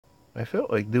I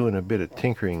felt like doing a bit of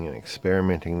tinkering and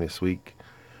experimenting this week,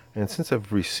 and since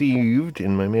I've received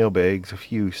in my mailbags a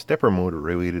few stepper motor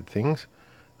related things,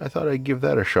 I thought I'd give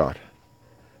that a shot.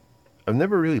 I've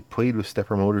never really played with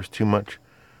stepper motors too much,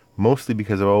 mostly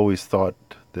because I've always thought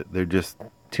that they're just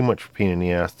too much pain in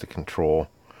the ass to control.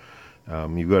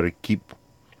 You've got to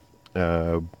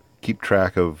uh, keep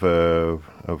track of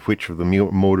which of the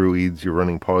motor leads you're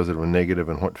running positive and negative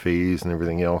and what phase and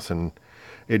everything else, and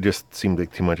it just seemed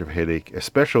like too much of a headache,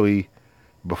 especially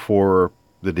before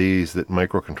the days that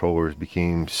microcontrollers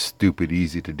became stupid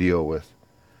easy to deal with.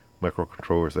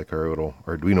 Microcontrollers like our little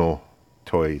Arduino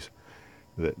toys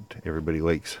that everybody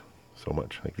likes so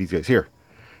much, like these guys here.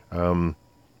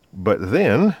 But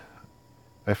then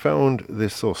I found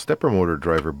this little stepper motor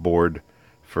driver board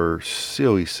for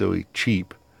silly, silly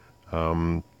cheap,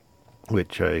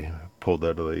 which I pulled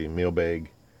out of the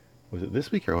mailbag. Was it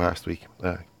this week or last week?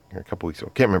 A couple weeks ago.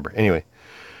 Can't remember. Anyway,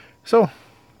 so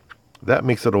that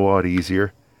makes it a lot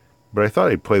easier. But I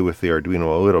thought I'd play with the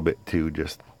Arduino a little bit too,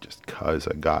 just cause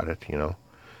I got it.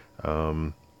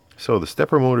 So the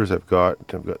stepper motors I've got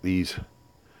these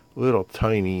little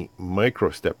tiny micro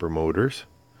stepper motors.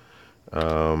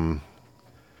 But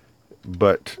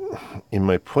in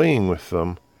my playing with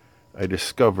them, I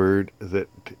discovered that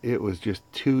it was just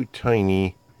too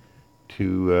tiny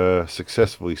to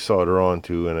successfully solder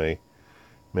onto, and I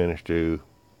managed to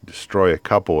destroy a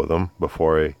couple of them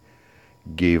before I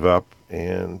gave up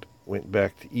and went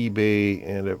back to eBay,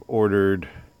 and I've ordered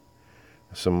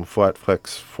some flat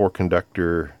flex 4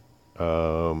 conductor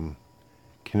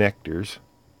connectors.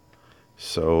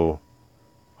 So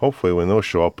hopefully when those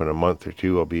show up in a month or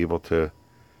two, I'll be able to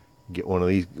get one of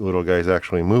these little guys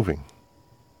actually moving.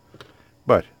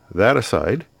 But that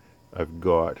aside, I've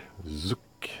got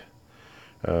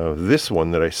this one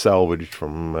that I salvaged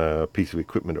from a piece of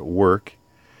equipment at work.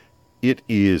 It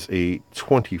is a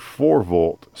 24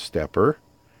 volt stepper,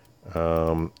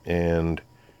 and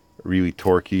really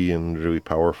torquey and really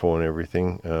powerful and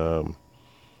everything.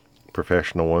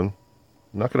 Professional one.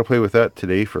 I'm not going to play with that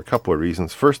today for a couple of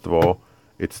reasons. First of all,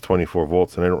 it's 24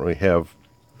 volts, and I don't really have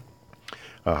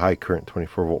a high current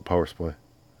 24 volt power supply.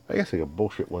 I guess I could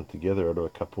bullshit one together out of a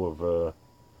couple of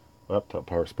laptop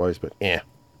power supplies, but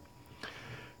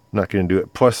not going to do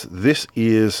it. Plus, this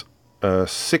is a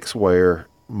 6-wire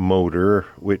motor,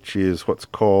 which is what's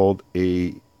called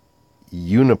a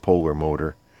unipolar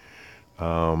motor.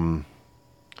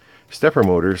 Stepper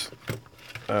motors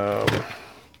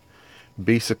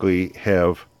basically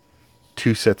have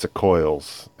 2 sets of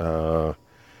coils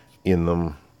in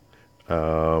them,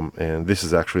 and this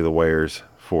is actually the wires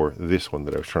for this one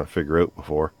that I was trying to figure out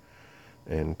before,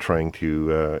 and trying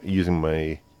to using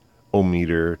my ohm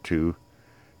meter to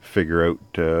figure out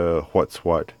what's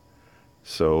what.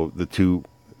 So the two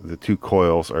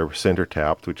coils are center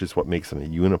tapped, which is what makes them a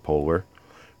unipolar.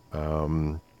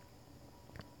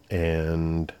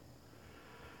 And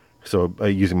so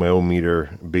using my ohm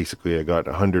meter, basically I got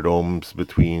 100 ohms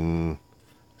between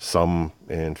some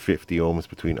and 50 ohms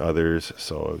between others.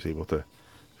 So I was able to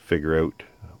figure out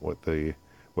what the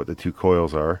 2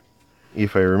 coils are.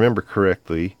 If I remember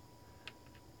correctly,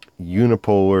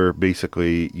 unipolar,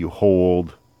 basically you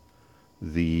hold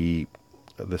the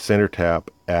center tap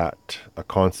at a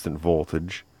constant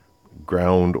voltage,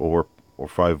 ground or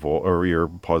 5 volt, or your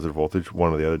positive voltage,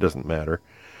 one or the other, doesn't matter,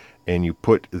 and you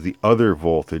put the other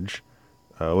voltage,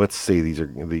 let's say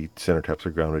the center taps are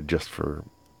grounded just for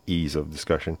ease of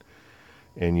discussion,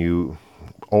 and you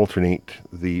alternate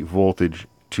the voltage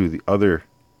to the other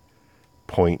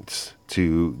points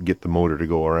to get the motor to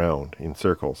go around in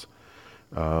circles.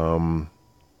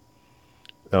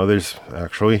 Now there's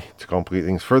actually, to complicate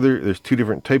things further, there's 2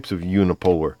 different types of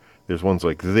unipolar. There's ones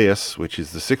like this, which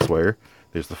is the 6-wire.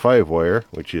 There's the 5-wire,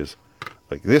 which is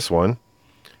like this one,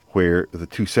 where the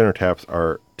 2 center taps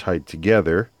are tied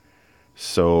together.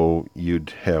 So you'd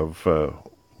have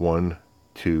 1,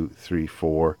 2, 3,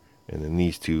 4, and then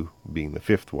these 2 being the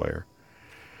 5th wire,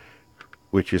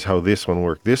 which is how this one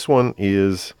works. This one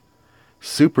is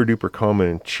super duper common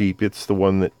and cheap. It's the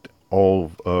one that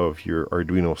all of your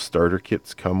Arduino starter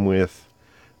kits come with.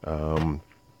 A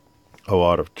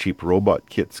lot of cheap robot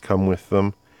kits come with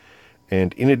them.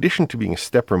 And in addition to being a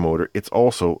stepper motor, it's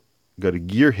also got a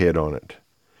gear head on it.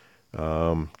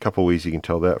 A couple ways you can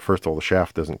tell that. First of all, the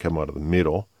shaft doesn't come out of the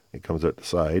middle. It comes out the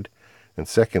side. And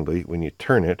secondly, when you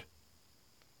turn it,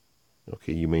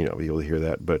 okay, you may not be able to hear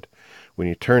that, but when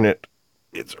you turn it,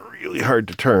 it's really hard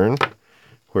to turn.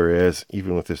 Whereas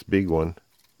even with this big one,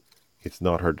 it's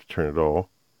not hard to turn at all.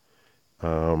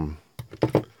 And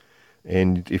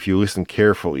if you listen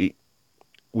carefully,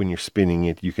 when you're spinning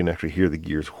it, you can actually hear the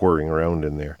gears whirring around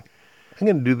in there. I'm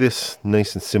going to do this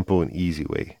nice and simple and easy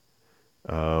way.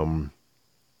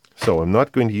 So I'm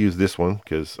not going to use this one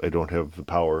because I don't have the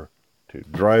power to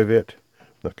drive it. I'm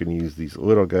not going to use these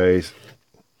little guys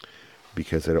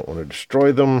because I don't want to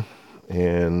destroy them,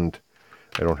 and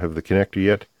I don't have the connector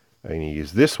yet. I'm going to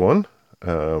use this one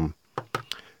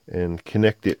and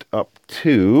connect it up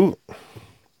to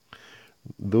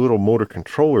the little motor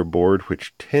controller board,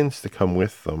 which tends to come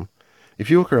with them. If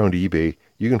you look around eBay,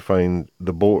 you can find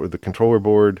the controller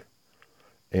board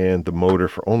and the motor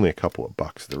for only a couple of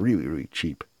bucks. They're really, really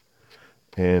cheap.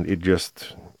 And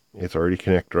it's already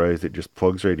connectorized. It just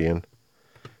plugs right in.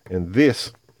 And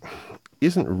this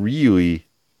isn't really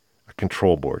a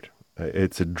control board.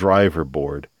 It's a driver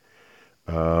board.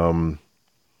 And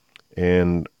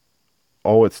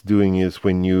all it's doing is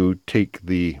when you take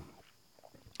the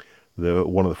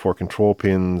one of the 4 control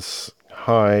pins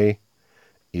high,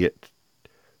 it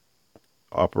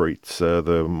operates it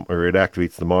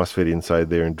activates the MOSFET inside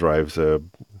there and drives a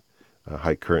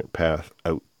high current path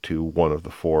out to one of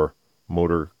the 4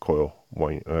 motor coil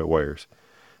wires.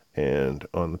 And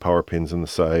on the power pins on the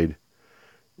side,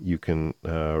 you can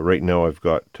right now I've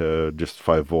got just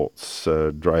 5 volts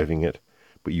driving it,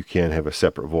 but you can have a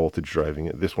separate voltage driving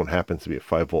it. This one happens to be a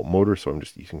 5-volt motor, so I'm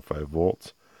just using 5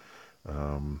 volts.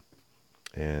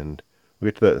 And we'll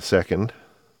get to that in a second.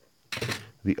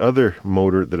 The other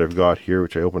motor that I've got here,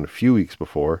 which I opened a few weeks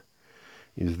before,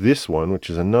 is this one, which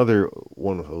is another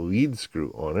one with a lead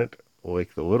screw on it,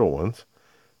 like the little ones.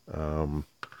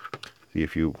 See,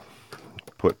 if you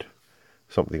put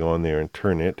something on there and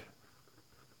turn it,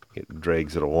 it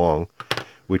drags it along,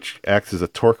 which acts as a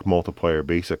torque multiplier,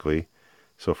 basically.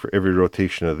 So for every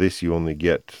rotation of this, you only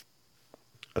get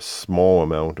a small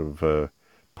amount of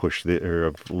push or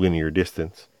of linear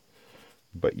distance,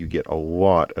 but you get a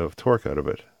lot of torque out of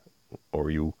it, or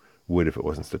you would if it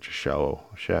wasn't such a shallow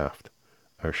shaft,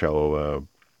 or shallow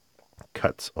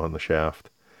cuts on the shaft.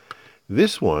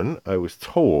 This one, I was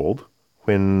told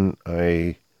when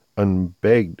I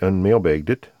unmailbagged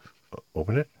it,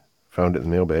 opened it, found it in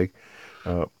the mailbag,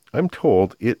 I'm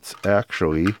told it's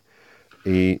actually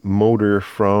a motor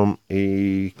from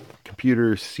a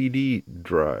computer CD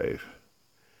drive,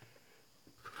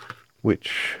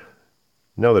 which,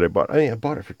 now that I bought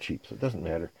it for cheap, so it doesn't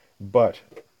matter. But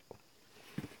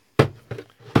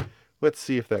let's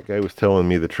see if that guy was telling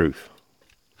me the truth.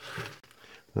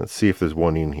 Let's see if there's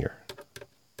one in here.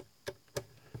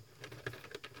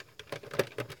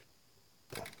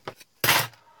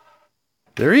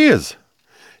 There he is.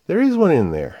 There is one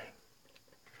in there.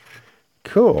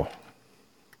 Cool.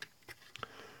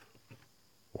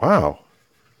 Wow.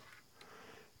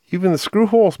 Even the screw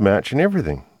holes match and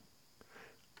everything.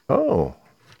 Oh.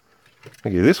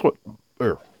 Okay, this one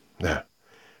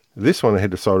I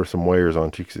had to solder some wires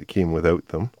onto because it came without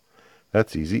them.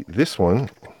 That's easy. This one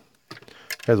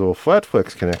has a little flat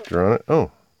flex connector on it.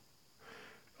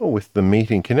 Oh, with the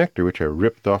mating connector, which I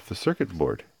ripped off the circuit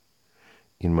board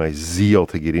in my zeal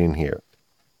to get in here.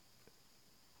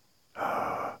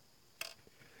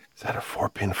 Is that a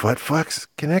 4-pin flat flex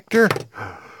connector?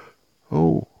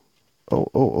 Oh,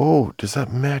 does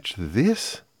that match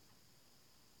this?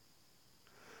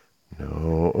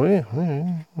 No,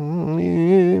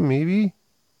 maybe.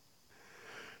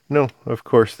 No, of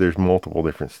course there's multiple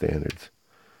different standards.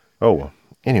 Oh well,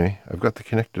 anyway, I've got the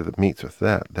connector that meets with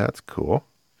that. That's cool.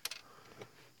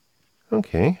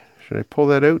 Okay, should I pull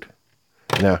that out?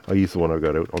 Nah, I'll use the one I've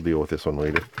got out. I'll deal with this one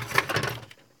later.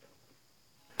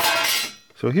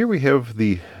 So here we have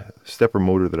the stepper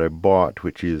motor that I bought,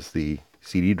 which is the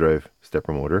CD drive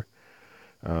stepper motor.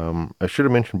 I should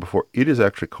have mentioned before, it is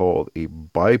actually called a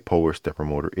bipolar stepper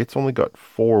motor. It's only got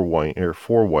 4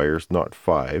 wires, not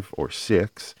 5 or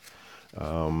 6.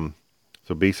 So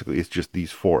basically it's just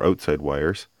these 4 outside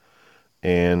wires.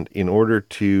 And in order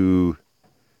to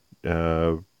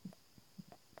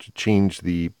change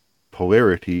the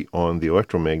polarity on the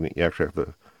electromagnet, you actually have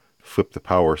to flip the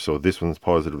power. So this one's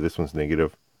positive, this one's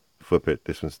negative. Flip it,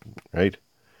 this one's right.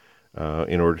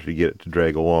 In order to get it to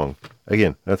drag along.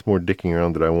 Again, that's more dicking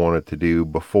around that I wanted to do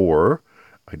before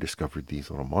I discovered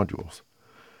these little modules.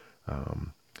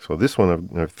 So this one,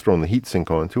 I've thrown the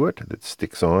heatsink onto it that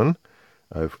sticks on.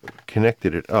 I've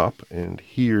connected it up, and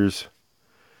here's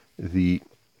the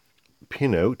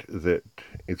pinout that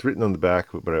it's written on the back,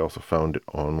 but I also found it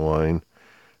online.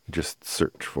 Just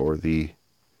search for the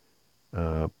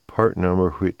part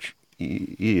number, which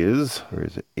is, where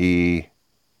is it?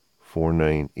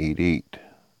 A4988,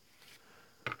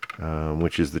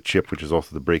 which is the chip, which is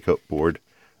also the breakout board.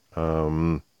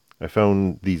 I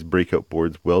found these breakout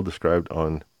boards well described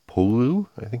on Polu,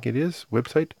 I think it is,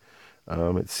 website.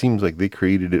 It seems like they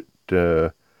created it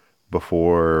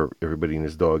before everybody and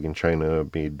his dog in China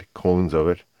made clones of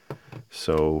it.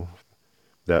 So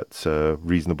that's a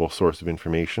reasonable source of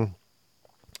information.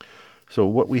 So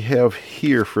what we have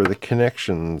here for the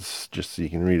connections, just so you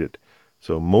can read it.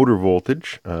 So motor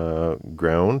voltage,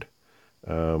 ground,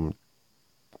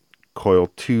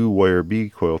 coil 2 wire B,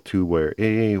 coil 2 wire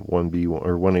A, 1B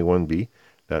or 1A, 1B.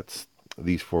 That's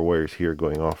these four wires here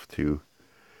going off to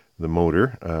the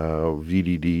motor.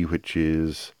 VDD, which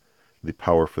is the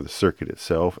power for the circuit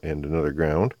itself, and another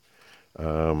ground.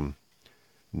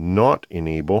 Not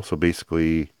enable, so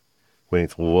basically when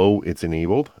it's low, it's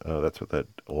enabled. That's what that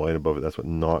line above it, that's what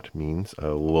not means,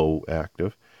 low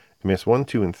active. MS1,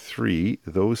 2, and 3,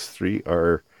 those three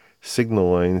are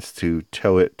signal lines to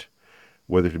tell it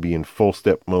whether to be in full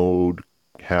step mode,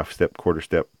 half step, quarter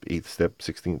step, eighth step,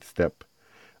 16th step.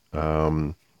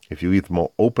 If you leave them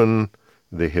all open,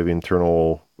 they have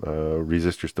internal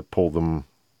resistors to pull them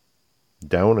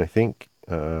down, I think,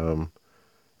 or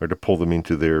to pull them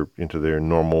into their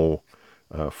normal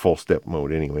full step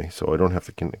mode anyway. So I don't have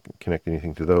to connect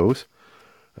anything to those.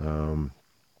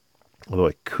 Although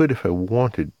I could if I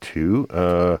wanted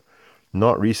to.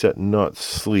 Not reset, not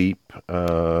sleep.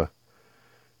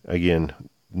 Again,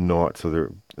 not,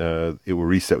 so it will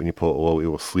reset when you pull it low, it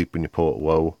will sleep when you pull it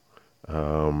low.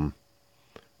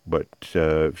 But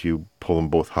if you pull them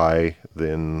both high,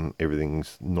 then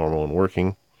everything's normal and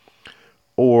working.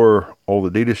 Or all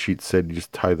the data sheets said you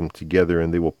just tie them together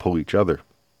and they will pull each other.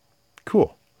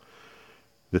 Cool.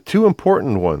 The two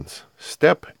important ones,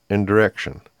 step and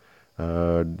direction.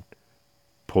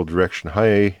 Pull direction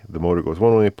high, the motor goes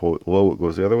one way, pull it low, it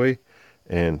goes the other way.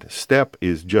 And step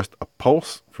is just a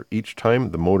pulse for each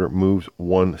time the motor moves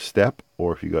one step,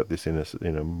 or if you got this in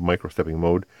a micro-stepping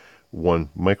mode, one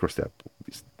micro-step.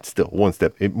 Still, one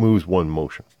step. It moves one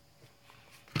motion.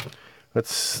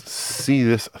 Let's see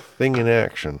this thing in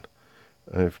action.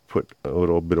 I've put a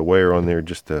little bit of wire on there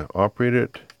just to operate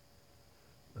it.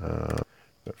 Got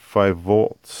 5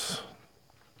 volts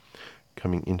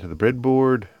coming into the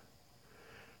breadboard.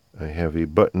 I have a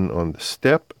button on the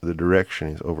step. The direction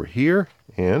is over here,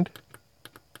 and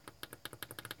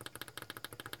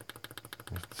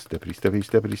steppity, steppity,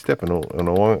 steppity, step, and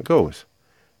along it goes.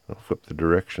 I'll flip the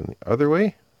direction the other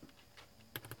way.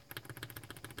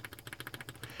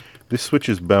 This switch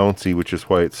is bouncy, which is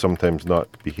why it's sometimes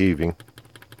not behaving.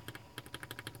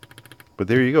 But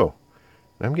there you go.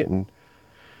 I'm getting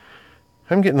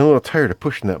a little tired of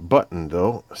pushing that button,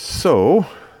 though. So,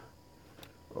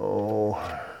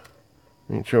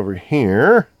 reach over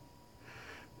here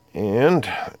and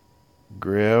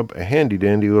grab a handy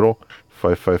dandy little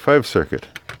 555 circuit.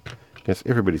 Guess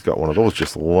everybody's got one of those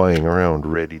just lying around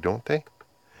ready, don't they?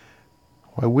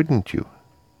 Why wouldn't you?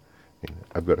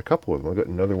 I've got a couple of them. I've got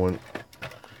another one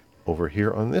over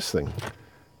here on this thing,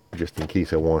 just in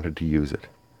case I wanted to use it.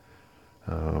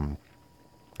 So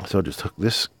I'll just hook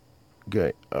this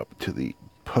guy up to the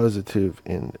positive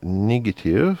and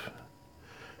negative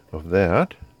of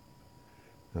that.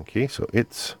 Okay, so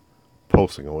it's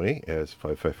pulsing away, as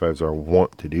 555s are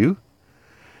wont to do.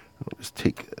 I'll just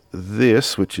take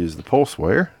this, which is the pulse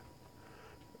wire,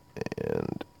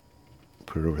 and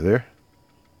put it over there.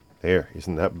 There,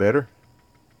 isn't that better?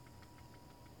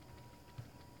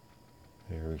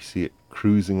 There we see it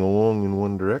cruising along in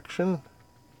one direction.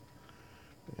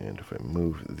 And if I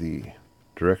move the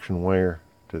direction wire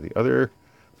to the other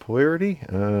polarity,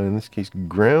 in this case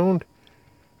ground,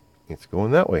 it's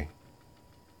going that way.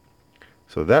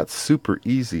 So that's super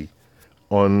easy.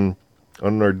 On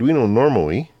an Arduino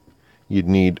normally, you'd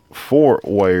need 4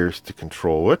 wires to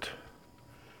control it,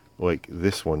 like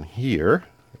this one here.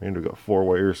 And we've got 4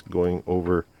 wires going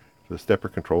over the stepper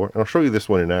controller. And I'll show you this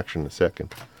one in action in a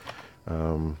second.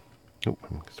 I'm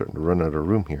starting to run out of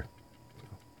room here.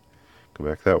 Go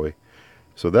back that way.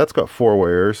 So that's got 4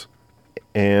 wires,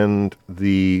 and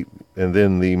then the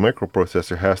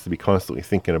microprocessor has to be constantly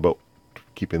thinking about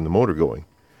keeping the motor going.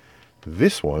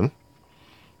 This one,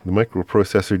 the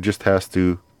microprocessor just has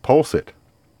to pulse it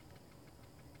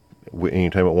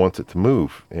anytime it wants it to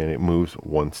move, and it moves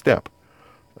one step,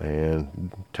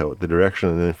 and tell it the direction,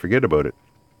 and then forget about it.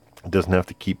 It doesn't have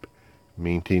to keep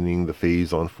maintaining the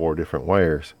phase on 4 different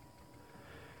wires,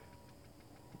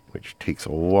 which takes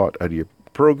a lot out of your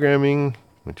programming,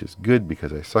 which is good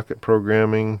because I suck at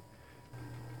programming.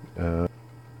 Let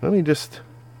me just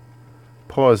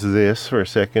pause this for a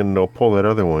second, and I'll pull that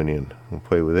other one in and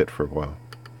play with it for a while.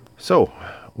 So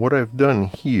what I've done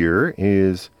here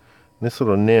is this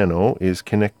little nano is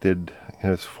connected,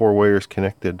 has 4 wires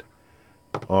connected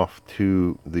off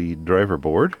to the driver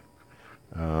board.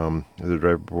 The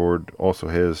driver board also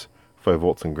has 5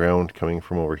 volts and ground coming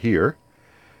from over here.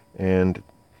 And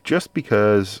just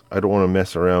because I don't want to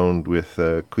mess around with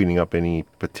cleaning up any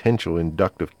potential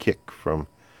inductive kick from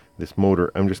this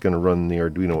motor, I'm just going to run the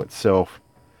Arduino itself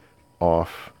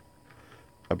off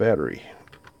a battery.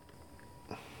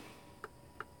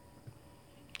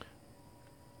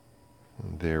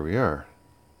 And there we are.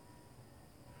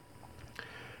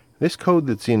 This code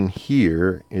that's in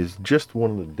here is just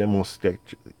one of the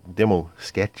demo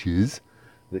sketches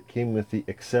that came with the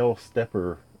Excel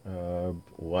stepper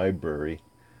library,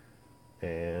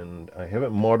 and I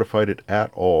haven't modified it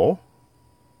at all.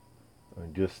 I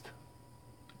just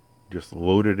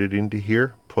loaded it into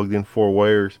here, plugged in 4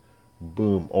 wires,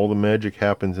 boom, all the magic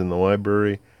happens in the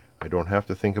library. I don't have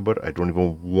to think about it. I don't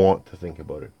even want to think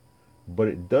about it. But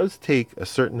it does take a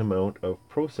certain amount of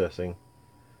processing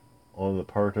on the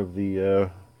part of the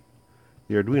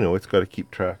Arduino. It's got to keep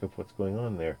track of what's going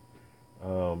on there.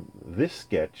 This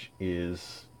sketch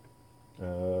is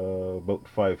about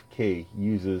 5K,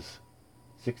 uses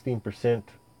 16%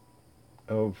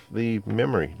 of the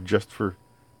memory just for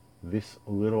this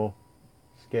little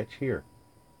sketch here,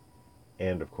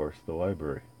 and of course the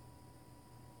library.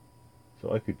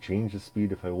 So I could change the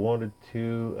speed if I wanted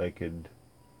to. I could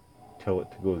tell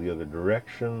it to go the other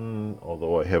direction,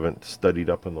 although I haven't studied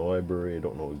up in the library. I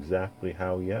don't know exactly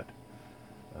how yet.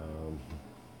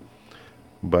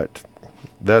 But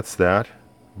that's that.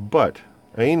 But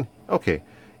I mean, okay,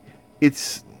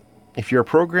 it's, if you're a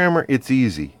programmer, it's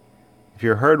easy. If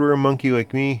you're a hardware monkey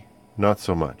like me, not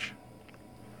so much.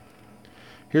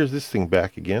 Here's this thing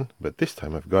back again, but this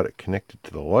time I've got it connected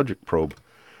to the logic probe,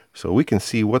 so we can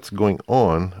see what's going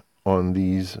on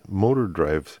these motor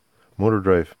drive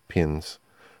pins,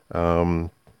 and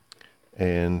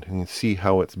you can see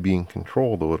how it's being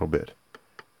controlled a little bit.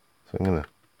 So I'm going to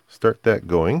start that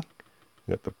going.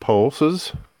 Got the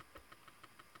pulses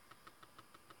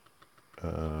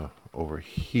over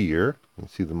here. You can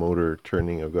see the motor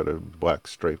turning. I've got a black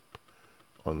stripe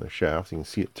on the shaft. You can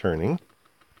see it turning.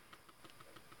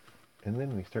 And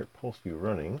then we start pulse view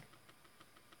running.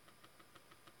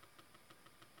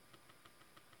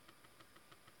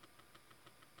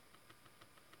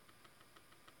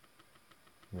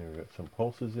 There, we've got some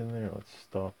pulses in there. Let's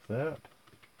stop that.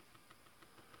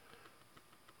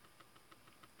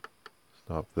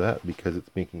 Stop that because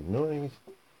it's making noise.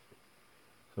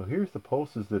 So here's the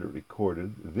pulses that it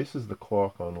recorded. This is the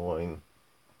clock on line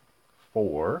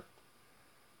 4.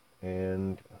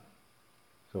 And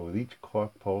so with each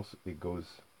clock pulse, it goes,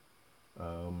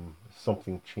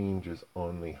 something changes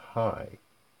on the high.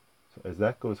 So as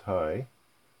that goes high,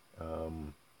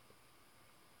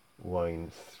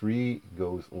 line 3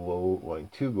 goes low, line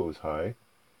 2 goes high.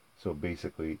 So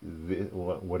basically,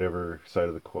 whatever side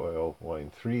of the coil line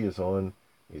 3 is on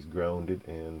is grounded,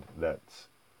 and that's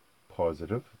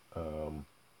positive. So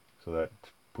that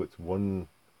puts one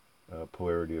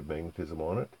polarity of magnetism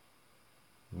on it.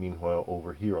 Meanwhile,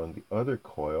 over here on the other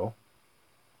coil,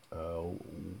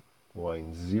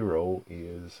 line 0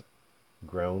 is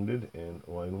grounded and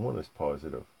line 1 is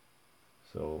positive.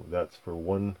 So that's for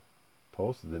one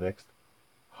pulse. The next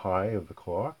high of the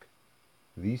clock,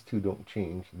 these two don't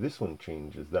change. This one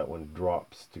changes. That one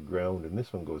drops to ground and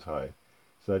this one goes high.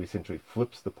 So that essentially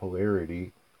flips the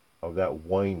polarity of that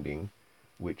winding,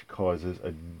 which causes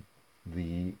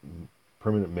the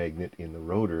permanent magnet in the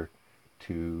rotor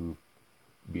to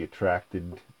be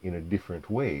attracted in a different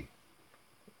way.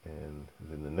 And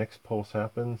then the next pulse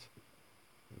happens.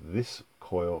 This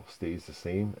coil stays the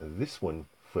same. This one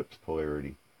flips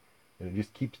polarity. And it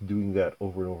just keeps doing that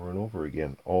over and over and over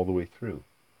again, all the way through.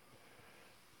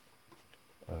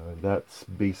 That's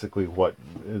basically what,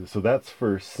 so that's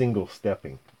for single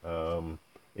stepping.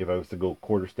 If I was to go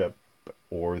quarter step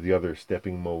or the other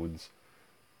stepping modes,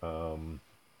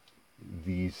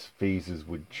 these phases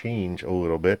would change a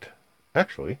little bit.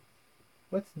 Actually,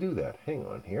 let's do that. Hang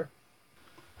on here.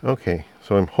 Okay,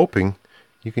 so I'm hoping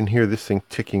you can hear this thing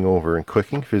ticking over and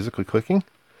clicking, physically clicking.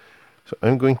 So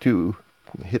I'm going to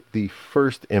hit the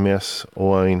first MS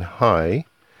line high,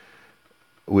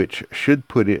 which should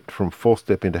put it from full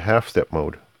step into half step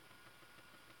mode.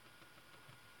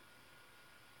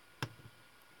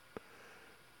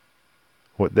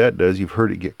 What that does, you've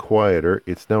heard it get quieter.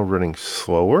 It's now running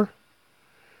slower,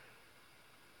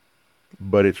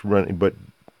 but it's running, but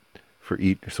for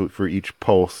each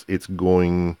pulse, it's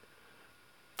going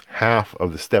half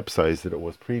of the step size that it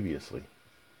was previously.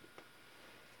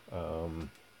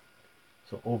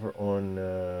 So over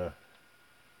on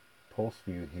pulse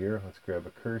view here, let's grab a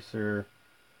cursor.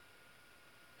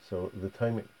 So the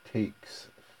time it takes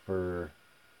for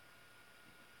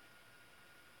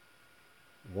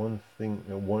one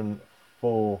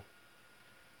full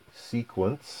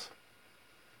sequence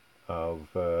of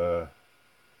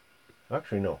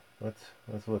actually no,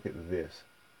 let's look at this.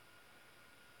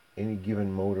 Any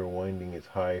given motor winding is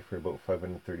high for about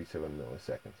 537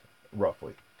 milliseconds,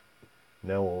 roughly.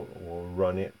 Now we'll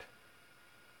run it,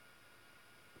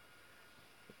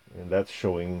 and that's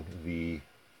showing the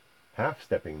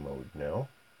half-stepping mode now.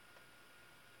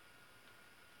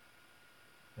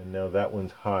 And now that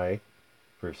one's high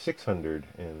for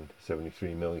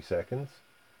 673 milliseconds,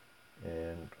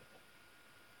 and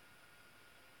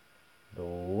the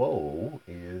low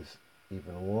is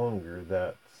even longer.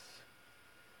 That's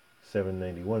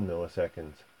 791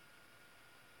 milliseconds.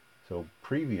 So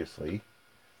previously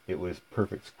it was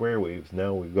perfect square waves.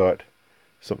 Now we've got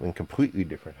something completely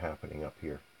different happening up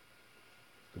here.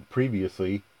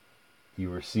 Previously you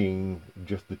were seeing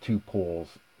just the two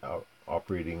poles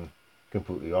operating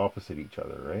completely opposite each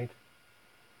other, right?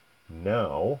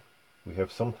 Now we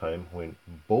have some time when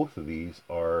both of these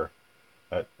are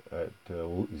at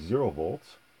 0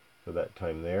 volts for that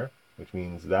time there, which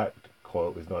means that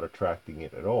coil is not attracting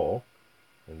it at all,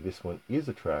 and this one is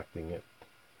attracting it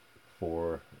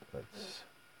for, let's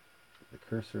get the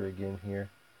cursor again here.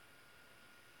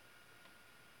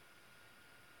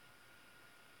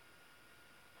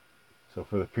 So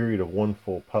for the period of one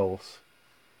full pulse,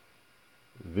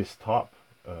 this top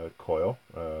coil,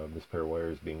 this pair of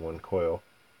wires being one coil,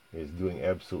 is doing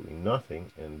absolutely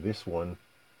nothing, and this one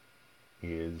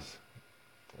is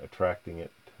attracting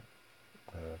it.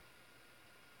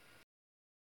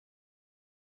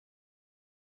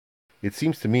 It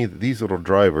seems to me that these little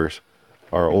drivers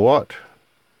are a lot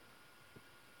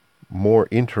more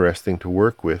interesting to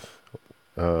work with,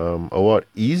 a lot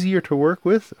easier to work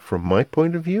with from my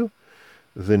point of view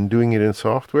than doing it in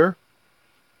software.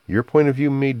 Your point of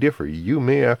view may differ. You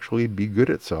may actually be good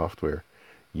at software.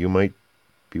 You might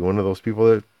be one of those people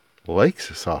that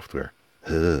likes software.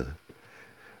 Ugh.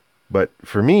 But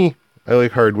for me, I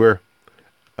like hardware.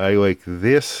 I like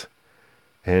this.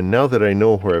 And now that I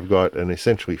know where I've got an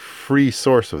essentially free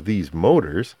source of these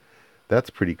motors, that's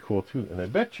pretty cool too. And I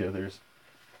bet you there's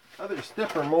other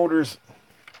stepper motors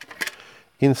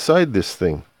inside this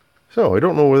thing. So I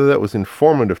don't know whether that was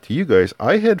informative to you guys.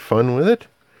 I had fun with it.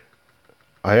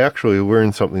 I actually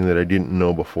learned something that I didn't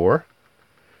know before.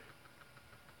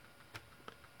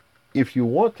 If you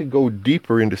want to go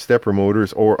deeper into stepper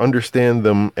motors or understand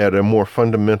them at a more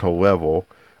fundamental level,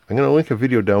 I'm going to link a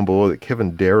video down below that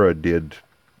Kevin Darrah did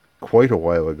quite a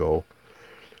while ago,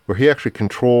 where he actually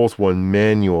controls one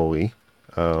manually.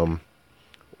 One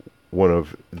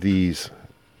of these.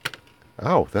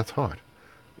 Ow, that's hot.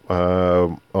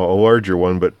 A larger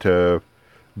one, but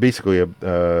basically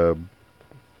a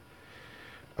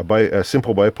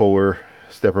simple bipolar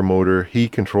stepper motor. He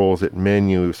controls it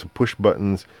manually with some push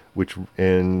buttons,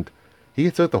 and he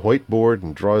gets out the whiteboard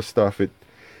and draws stuff.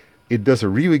 It does a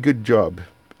really good job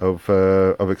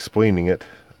of explaining it.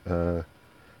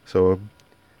 So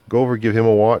go over, give him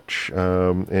a watch,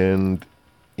 and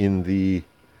in the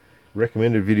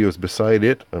recommended videos beside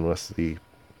it, unless the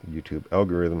YouTube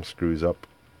algorithm screws up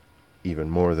even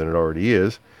more than it already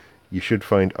is, you should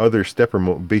find other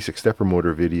basic stepper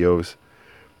motor videos.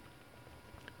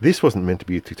 This wasn't meant to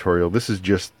be a tutorial. This is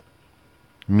just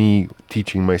me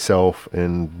teaching myself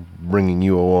and bringing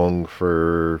you along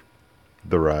for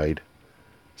the ride,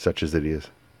 such as it is.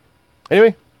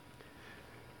 Anyway,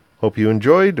 hope you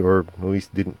enjoyed, or at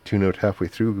least didn't tune out halfway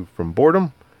through from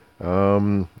boredom.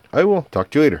 I will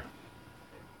talk to you later.